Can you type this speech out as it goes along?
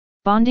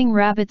Bonding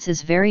rabbits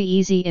is very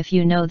easy if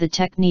you know the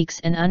techniques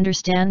and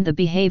understand the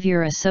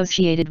behavior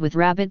associated with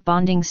rabbit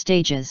bonding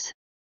stages.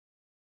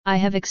 I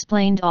have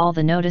explained all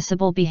the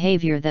noticeable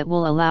behavior that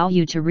will allow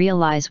you to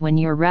realize when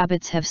your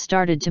rabbits have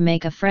started to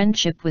make a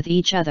friendship with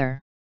each other.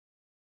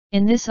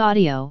 In this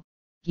audio,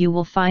 you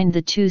will find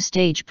the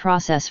two-stage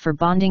process for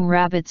bonding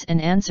rabbits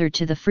and answer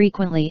to the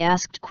frequently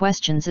asked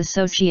questions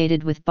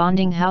associated with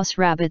bonding house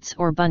rabbits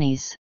or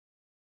bunnies.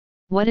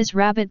 What is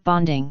rabbit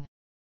bonding?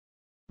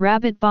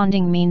 Rabbit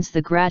bonding means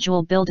the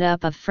gradual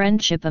build-up of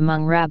friendship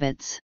among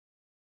rabbits.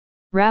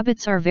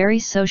 Rabbits are very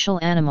social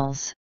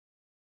animals.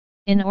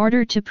 In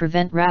order to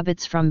prevent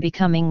rabbits from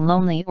becoming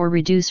lonely or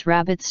reduce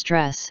rabbit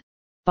stress,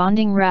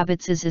 bonding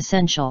rabbits is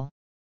essential.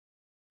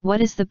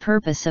 What is the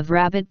purpose of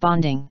rabbit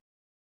bonding?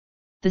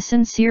 The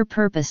sincere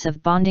purpose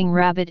of bonding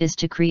rabbit is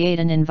to create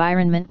an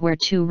environment where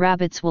two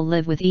rabbits will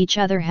live with each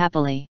other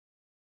happily.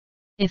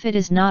 If it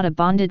is not a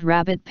bonded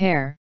rabbit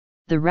pair,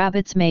 the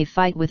rabbits may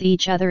fight with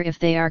each other if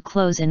they are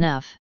close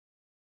enough.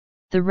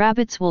 The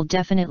rabbits will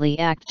definitely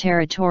act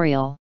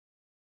territorial.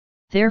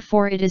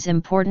 Therefore it is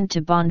important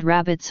to bond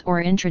rabbits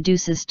or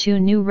introduces two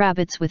new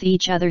rabbits with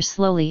each other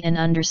slowly and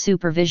under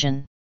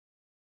supervision.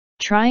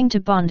 Trying to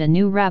bond a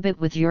new rabbit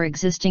with your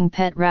existing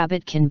pet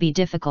rabbit can be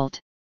difficult.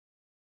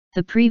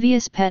 The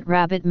previous pet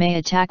rabbit may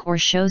attack or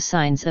show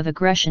signs of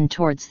aggression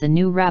towards the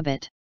new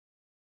rabbit.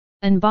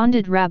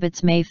 Unbonded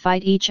rabbits may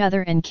fight each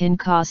other and can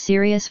cause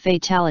serious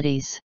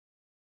fatalities.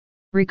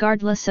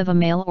 Regardless of a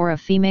male or a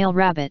female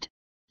rabbit,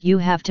 you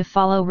have to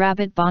follow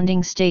rabbit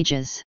bonding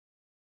stages.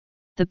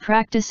 The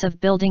practice of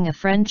building a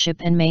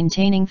friendship and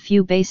maintaining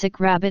few basic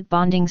rabbit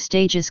bonding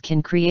stages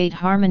can create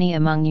harmony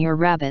among your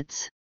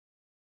rabbits.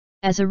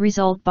 As a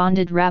result,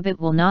 bonded rabbit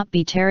will not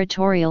be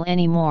territorial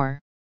anymore.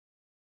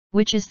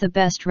 Which is the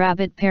best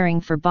rabbit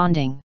pairing for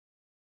bonding?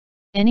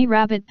 Any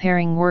rabbit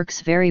pairing works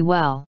very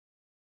well.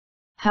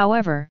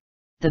 However,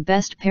 the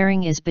best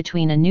pairing is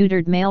between a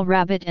neutered male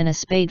rabbit and a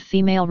spayed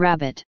female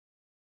rabbit.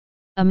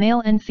 A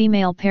male and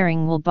female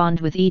pairing will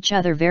bond with each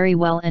other very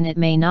well, and it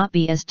may not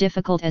be as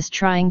difficult as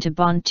trying to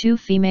bond two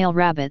female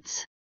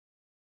rabbits.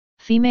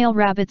 Female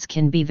rabbits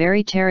can be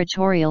very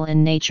territorial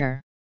in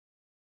nature.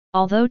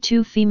 Although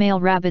two female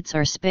rabbits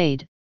are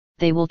spayed,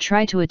 they will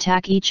try to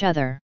attack each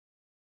other.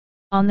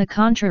 On the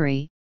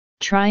contrary,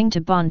 trying to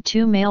bond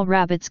two male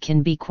rabbits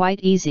can be quite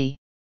easy.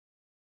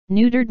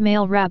 Neutered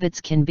male rabbits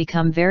can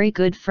become very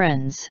good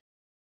friends.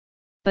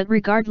 But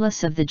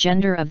regardless of the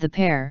gender of the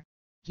pair,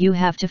 you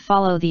have to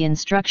follow the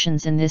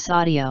instructions in this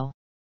audio.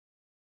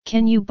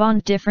 Can you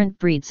bond different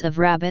breeds of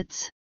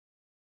rabbits?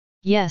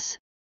 Yes,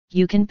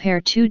 you can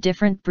pair two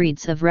different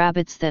breeds of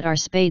rabbits that are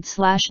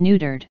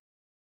spayed/neutered.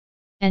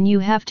 And you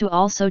have to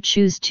also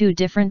choose two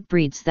different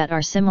breeds that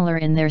are similar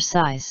in their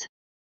size.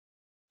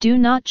 Do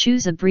not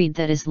choose a breed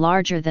that is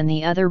larger than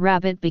the other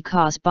rabbit,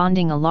 because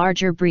bonding a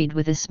larger breed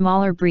with a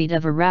smaller breed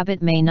of a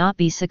rabbit may not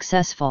be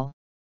successful.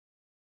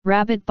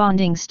 Rabbit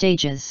bonding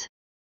stages.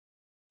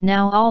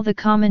 Now, all the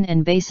common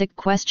and basic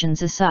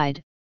questions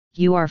aside,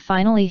 you are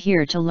finally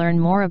here to learn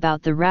more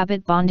about the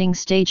rabbit bonding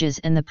stages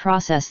and the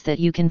process that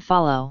you can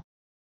follow.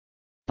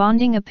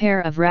 Bonding a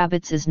pair of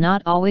rabbits is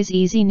not always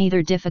easy,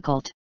 neither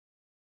difficult.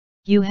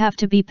 You have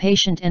to be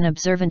patient and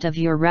observant of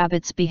your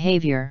rabbit's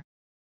behavior.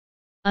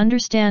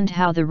 Understand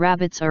how the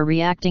rabbits are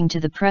reacting to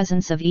the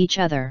presence of each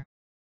other.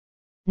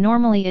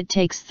 Normally it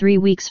takes 3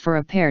 weeks for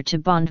a pair to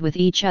bond with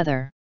each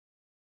other.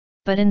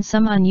 But in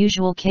some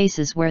unusual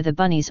cases where the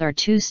bunnies are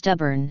too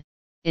stubborn,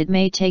 it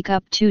may take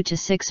up 2 to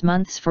 6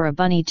 months for a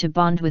bunny to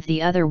bond with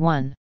the other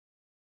one.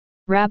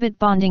 Rabbit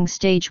bonding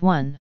stage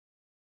 1.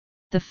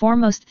 The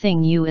foremost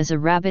thing you as a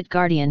rabbit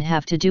guardian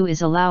have to do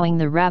is allowing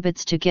the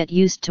rabbits to get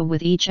used to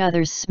with each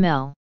other's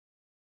smell.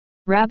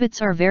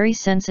 Rabbits are very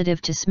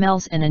sensitive to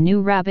smells, and a new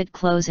rabbit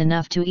close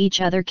enough to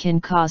each other can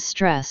cause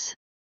stress.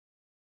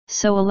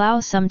 So allow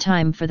some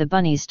time for the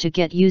bunnies to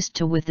get used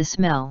to with the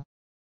smell.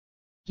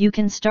 You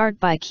can start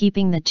by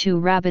keeping the two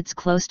rabbits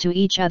close to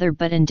each other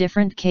but in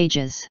different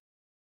cages.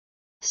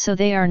 So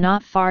they are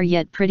not far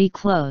yet pretty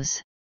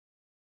close.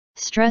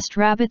 Stressed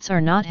rabbits are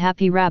not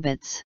happy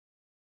rabbits.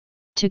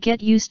 To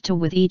get used to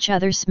with each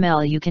other's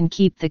smell, you can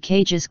keep the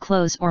cages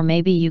close, or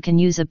maybe you can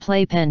use a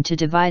playpen to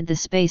divide the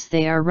space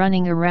they are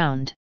running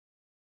around.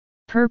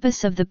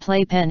 Purpose of the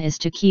playpen is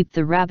to keep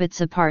the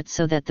rabbits apart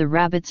so that the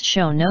rabbits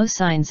show no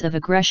signs of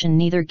aggression,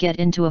 neither get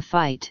into a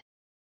fight.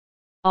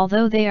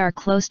 Although they are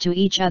close to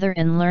each other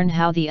and learn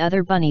how the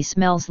other bunny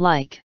smells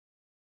like.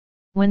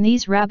 When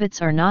these rabbits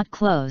are not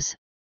close,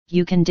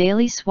 you can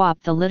daily swap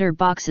the litter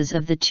boxes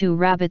of the two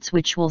rabbits,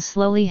 which will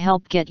slowly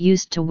help get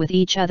used to with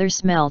each other's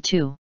smell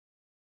too.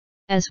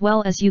 As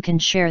well as you can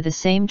share the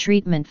same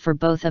treatment for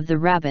both of the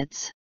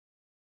rabbits.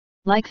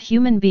 Like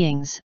human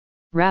beings,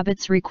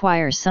 rabbits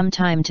require some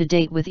time to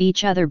date with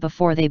each other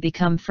before they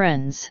become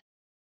friends.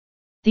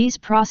 These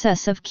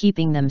process of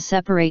keeping them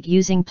separate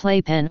using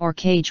playpen or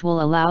cage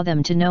will allow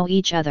them to know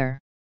each other.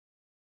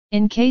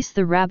 In case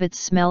the rabbits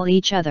smell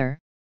each other,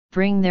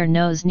 bring their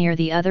nose near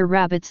the other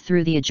rabbits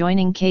through the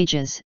adjoining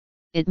cages,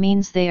 it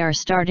means they are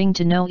starting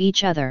to know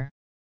each other.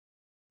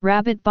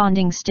 Rabbit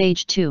Bonding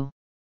Stage 2.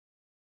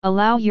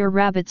 Allow your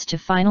rabbits to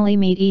finally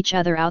meet each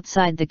other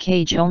outside the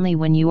cage only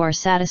when you are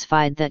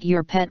satisfied that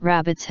your pet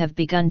rabbits have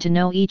begun to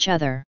know each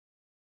other.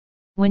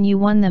 When you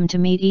want them to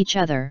meet each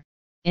other,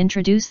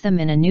 introduce them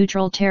in a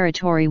neutral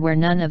territory where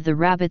none of the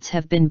rabbits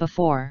have been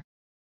before.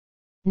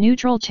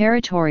 Neutral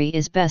territory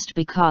is best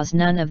because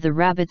none of the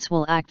rabbits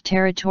will act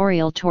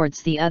territorial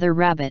towards the other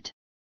rabbit.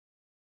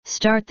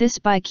 Start this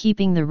by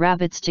keeping the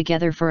rabbits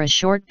together for a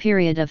short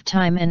period of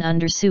time and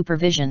under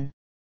supervision.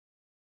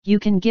 You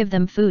can give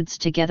them foods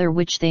together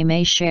which they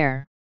may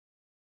share.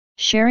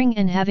 Sharing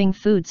and having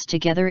foods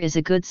together is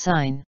a good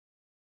sign.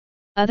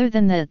 Other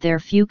than that, there are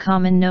few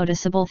common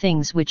noticeable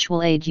things which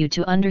will aid you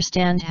to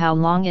understand how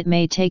long it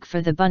may take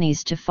for the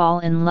bunnies to fall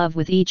in love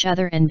with each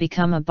other and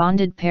become a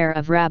bonded pair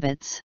of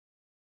rabbits.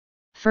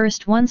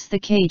 First, once the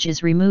cage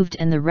is removed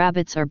and the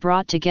rabbits are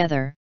brought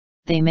together,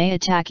 they may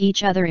attack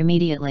each other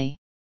immediately.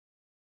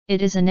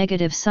 It is a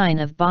negative sign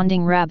of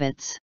bonding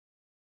rabbits.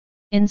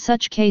 In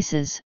such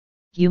cases,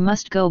 you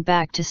must go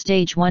back to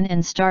stage 1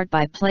 and start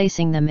by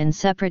placing them in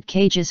separate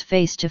cages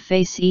face to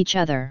face each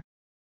other.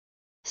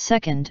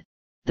 Second,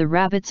 the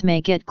rabbits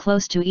may get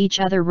close to each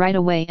other right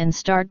away and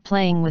start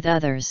playing with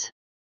others.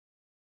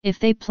 If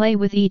they play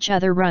with each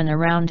other, run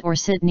around or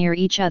sit near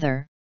each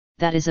other,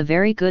 that is a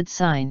very good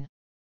sign.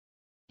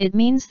 It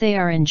means they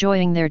are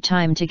enjoying their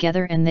time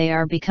together and they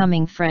are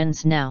becoming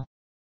friends now.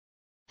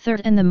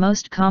 Third, and the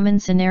most common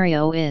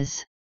scenario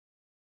is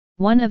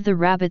one of the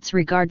rabbits,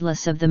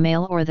 regardless of the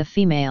male or the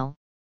female,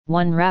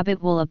 one rabbit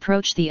will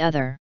approach the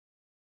other.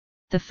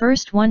 The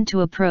first one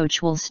to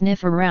approach will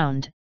sniff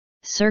around,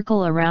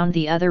 circle around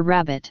the other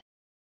rabbit.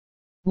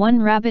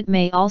 One rabbit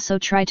may also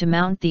try to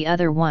mount the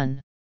other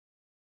one.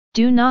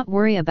 Do not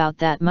worry about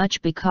that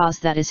much because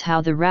that is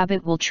how the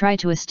rabbit will try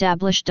to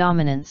establish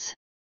dominance.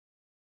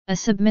 A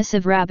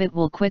submissive rabbit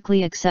will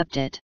quickly accept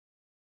it.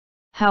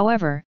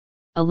 However,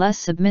 a less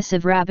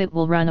submissive rabbit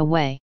will run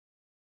away.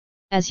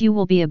 As you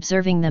will be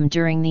observing them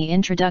during the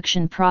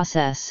introduction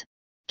process,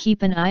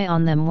 keep an eye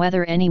on them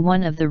whether any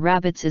one of the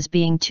rabbits is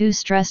being too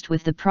stressed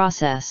with the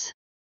process.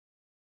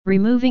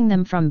 Removing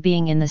them from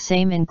being in the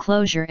same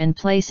enclosure and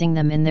placing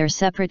them in their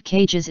separate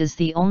cages is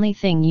the only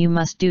thing you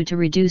must do to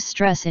reduce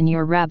stress in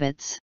your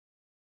rabbits.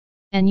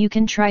 And you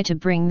can try to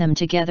bring them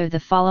together the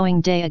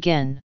following day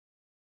again.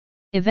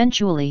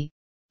 Eventually,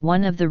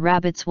 one of the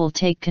rabbits will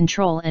take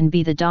control and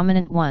be the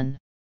dominant one.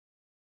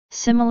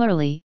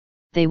 Similarly,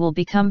 they will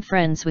become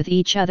friends with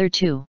each other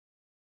too.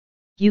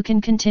 You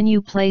can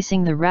continue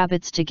placing the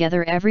rabbits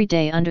together every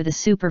day under the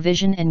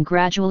supervision and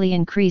gradually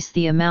increase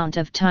the amount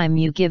of time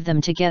you give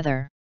them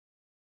together.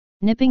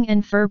 Nipping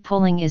and fur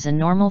pulling is a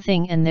normal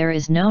thing and there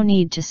is no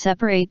need to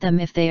separate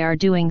them if they are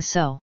doing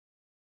so.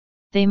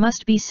 They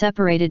must be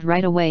separated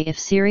right away if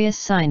serious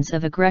signs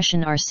of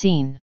aggression are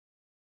seen.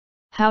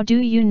 How do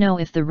you know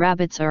if the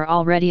rabbits are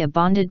already a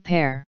bonded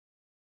pair?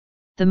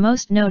 The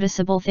most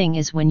noticeable thing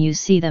is when you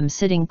see them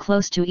sitting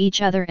close to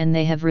each other and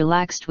they have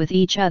relaxed with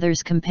each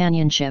other's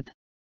companionship.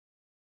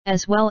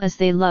 As well as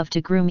they love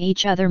to groom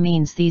each other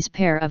means these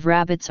pair of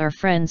rabbits are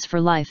friends for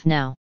life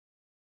now.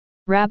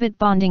 Rabbit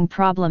bonding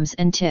problems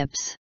and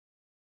tips.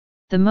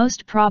 The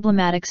most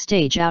problematic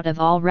stage out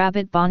of all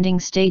rabbit bonding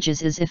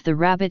stages is if the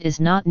rabbit is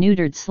not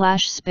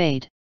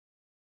neutered/spayed.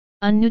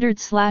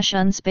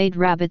 Unneutered/unspayed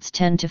rabbits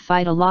tend to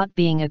fight a lot,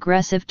 being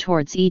aggressive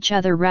towards each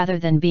other rather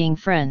than being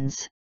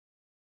friends.